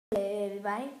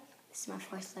everybody. This is my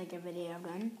first Lego video I've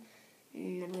done,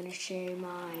 and I'm going to show you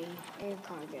my air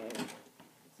cargo.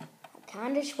 I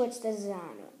kind of switched the design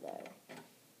up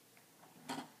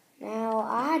though. Now,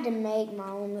 I had to make my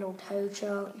own little tow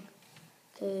truck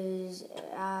because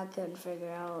I couldn't figure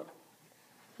out.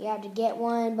 You have to get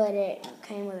one, but it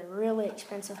came with a really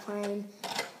expensive plane.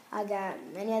 I got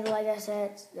many of the Lego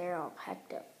sets. They're all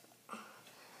packed up.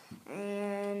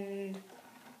 And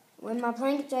when my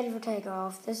plane gets ready for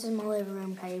takeoff, this is my living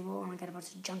room table, and I got a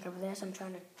bunch of junk over there, so I'm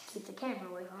trying to keep the camera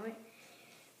away from it.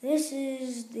 This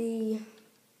is the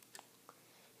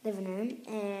living room,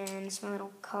 and it's my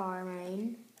little car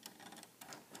main.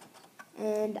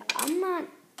 And I'm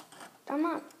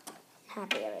not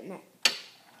happy of it. No.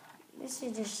 This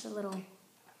is just a little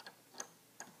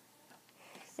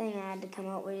thing I had to come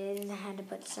up with. I had to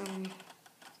put some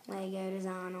Lego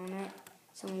design on it,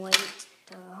 some weight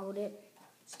to hold it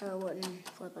so it wouldn't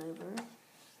flip over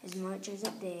as much as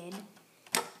it did.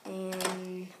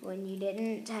 And when you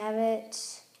didn't have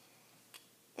it,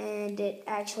 and it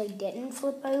actually didn't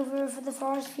flip over for the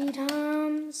first few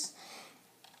times,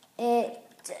 it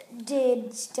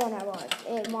did still not work.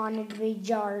 It wanted to be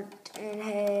jerked and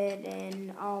head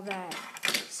and all that.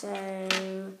 So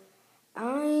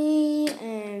I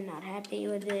am not happy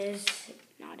with this,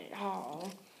 not at all.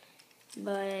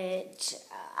 But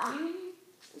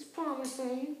it's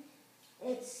promising.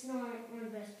 It's not my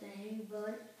best thing,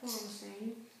 but it's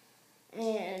promising.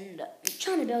 And I'm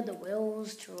trying to build the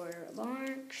wheels to where it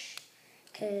works,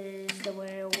 because the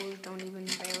wheels don't even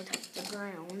barely touch the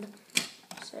ground.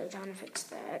 So trying to fix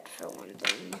that for one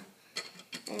thing.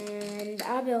 And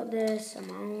I built this on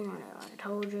my own, I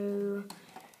told you.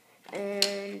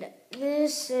 And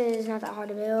this is not that hard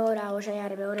to build. I will show you how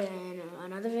to build it in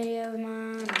another video of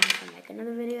mine. I'm going to make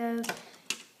another video,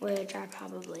 which I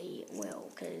probably will,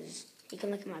 because you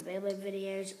can look at my Beyblade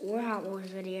videos or Hot Wheels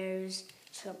videos.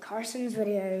 So Carson's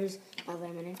videos. By the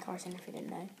way, my name's Carson, if you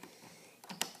didn't know.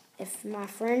 If my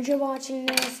friends are watching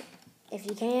this, if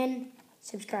you can,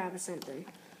 subscribe or something.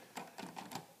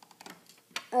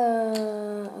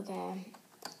 Okay.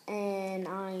 And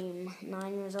I'm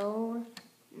 9 years old.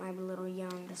 Might be a little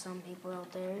young to some people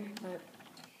out there, but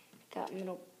got a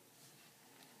little.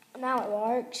 Now it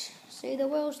works. See, the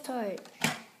wheel's tight.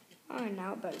 Oh,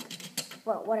 now it broke.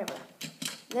 Well, whatever.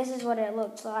 This is what it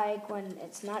looks like when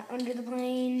it's not under the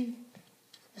plane.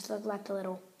 Just look like the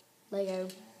little Lego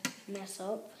mess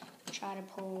up. Try to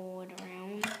pull it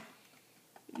around.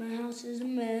 My house is a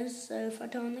mess, so if I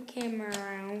turn the camera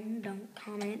around, don't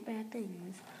comment bad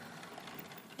things.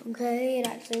 Okay, it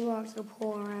actually works to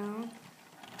pull around.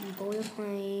 You pull your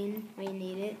plane when you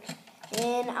need it.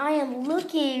 And I am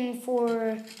looking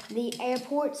for the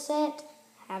airport set.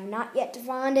 I have not yet to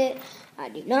find it. I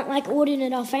do not like ordering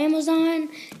it off Amazon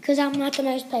because I'm not the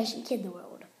most patient kid in the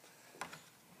world.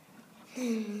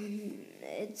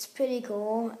 It's pretty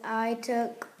cool. I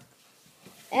took,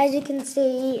 as you can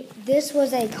see, this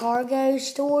was a cargo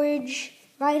storage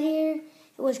right here.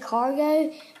 It was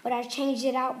cargo, but I changed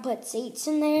it out and put seats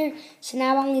in there. So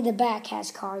now only the back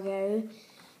has cargo.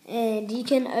 And you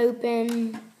can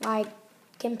open, like,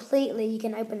 completely, you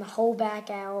can open the whole back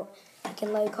out. You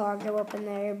can load cargo up in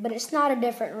there. But it's not a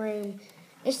different room.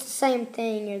 It's the same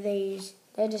thing as these.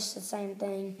 They're just the same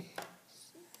thing.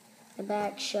 The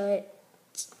back shut.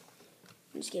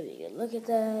 Just give you a good look at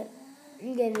that.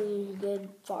 I'm giving you a good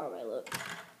far away look.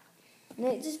 And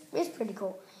it's pretty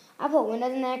cool. I put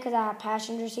windows in there because I have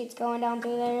passenger seats going down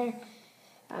through there.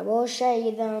 I will show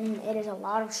you them. It is a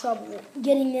lot of trouble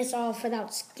getting this off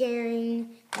without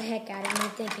scaring the heck out of me,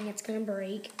 thinking it's going to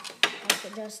break, like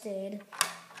it just did.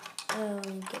 Let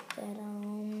me get that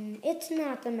on. It's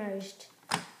not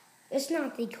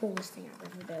the coolest thing I've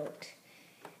ever built.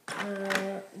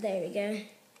 There we go.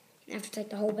 I have to take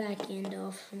the whole back end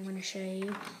off. I'm going to show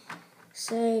you.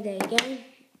 So, there you go.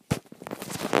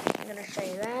 I'm going to show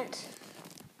you that.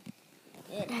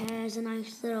 It has a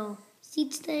nice little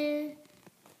seats there.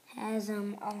 Has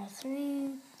all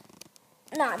three.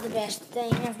 Not the best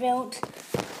thing I've built,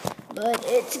 but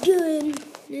it's good,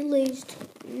 at least.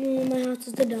 My house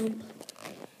is the dump.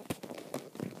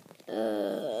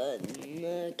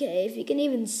 Okay, if you can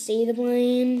even see the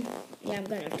plane. Yeah, I'm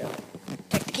gonna have to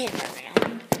take the camera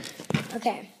around.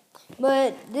 Okay,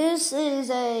 but this is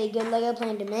a good Lego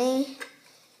plane to me.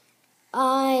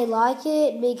 I like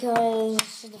it because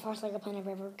this is the first Lego plane I've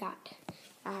ever got.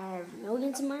 I have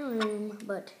millions in my room,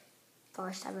 but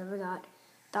first I've ever got.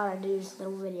 Thought I'd do this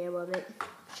little video of it,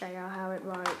 show y'all how it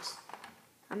works.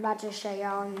 I'm about to show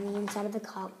y'all on the inside of the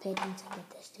cockpit once I get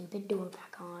this stupid door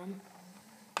back on.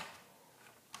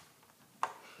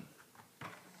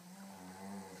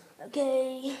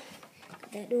 Okay,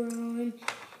 pop that door on.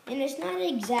 And it's not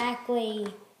exactly,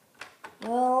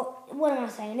 well, what am I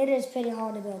saying? It is pretty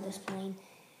hard to build this plane.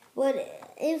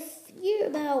 But if you're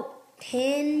about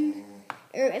 10,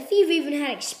 or if you've even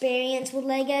had experience with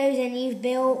Legos and you've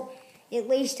built at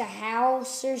least a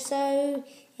house or so,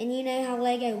 and you know how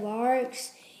Lego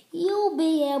works, you'll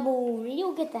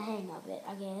get the hang of it,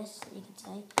 I guess you could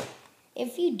say.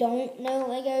 If you don't know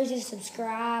Legos, just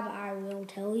subscribe. I will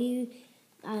tell you.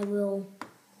 I will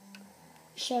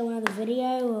show another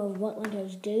video of what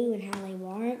Legos do and how they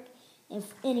work.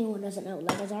 If anyone doesn't know what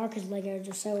Legos are, because Legos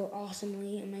are so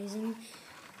awesomely amazing.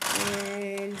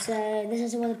 And so this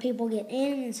is where the people get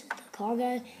in. It's the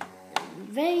cargo. I'm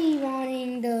very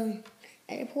wanting the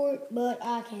airport, but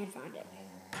I can't find it.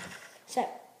 So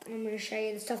I'm going to show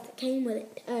you the stuff that came with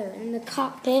it. Oh, and the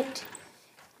cockpit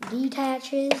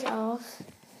detaches off.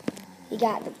 You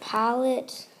got the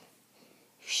pilot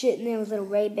sitting there with little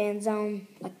Ray-Bans on,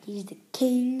 like he's the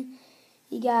king.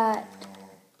 You got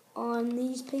on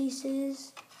these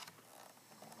pieces.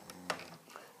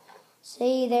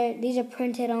 See, these are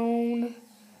printed on.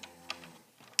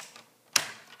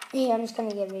 Here, I'm just going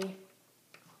to give you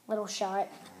a little shot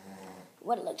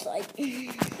what it looks like. Let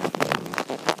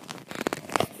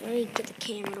me get the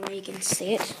camera where you can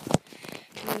see it.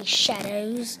 Any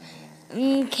shadows.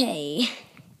 Okay.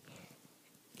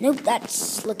 Nope,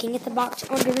 that's looking at the box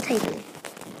under the table.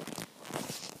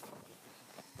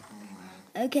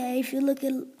 Okay, if you look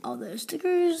at all those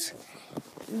stickers,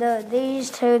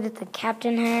 these two that the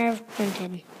captain have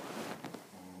printed.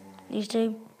 These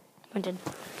two printed.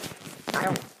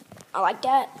 I like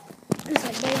that. It's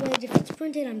like Beyblades, if it's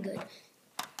printed, I'm good.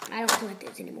 I don't collect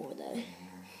this anymore though.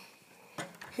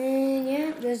 And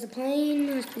yeah, there's the plane.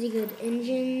 Has pretty good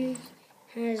engine.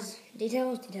 Has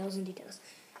details.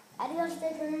 I do have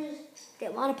stickers.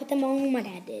 Didn't want to put them on. My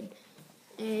dad did.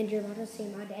 And you're about to see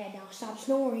my dad now. Stop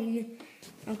snoring.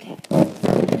 Okay.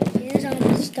 Here's all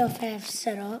the stuff I have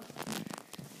set up.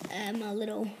 My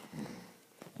little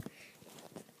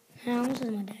house.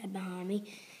 And my dad behind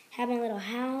me. Have my little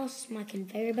house. My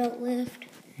conveyor belt lift.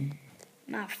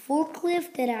 My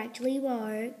forklift that actually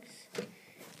works.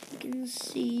 You can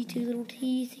see two little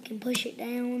teeth. You can push it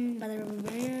down by the rubber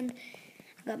band.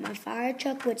 I got my fire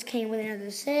truck, which came with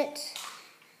another set.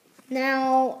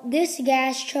 Now, this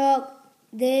gas truck,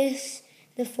 the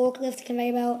forklift, the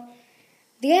conveyor belt,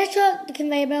 the gas truck, the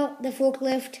conveyor belt, the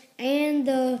forklift, and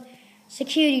the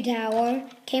security tower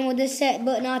came with this set,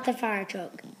 but not the fire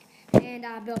truck. And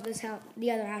I built this house,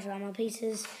 the other house with all my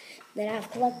pieces that I've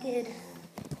collected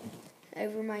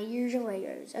over my years of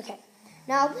Legos. Okay,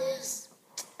 now this,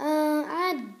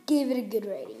 I'd give it a good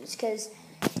ratings, because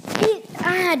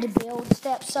I had to build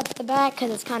steps up the back,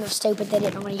 because it's kind of stupid they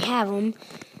didn't already have them.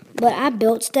 But I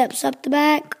built steps up the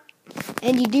back,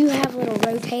 and you do have a little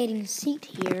rotating seat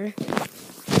here.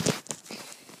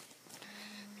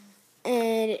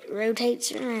 And it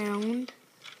rotates around.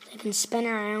 It can spin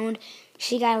around.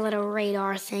 She got a little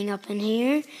radar thing up in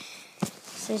here,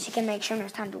 so she can make sure when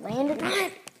it's time to land or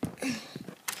not.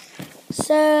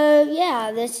 So,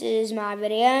 yeah, this is my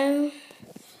video.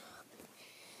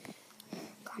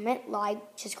 Comment, like,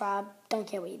 subscribe. Don't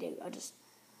care what you do. I just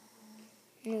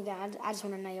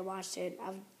want to know you watched it.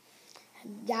 I've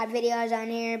got videos on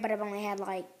here, but I've only had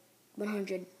like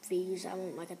 100 views. I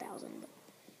want like 1,000. But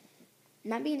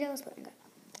not being jealous, but okay.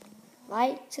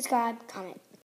 Like, subscribe, comment.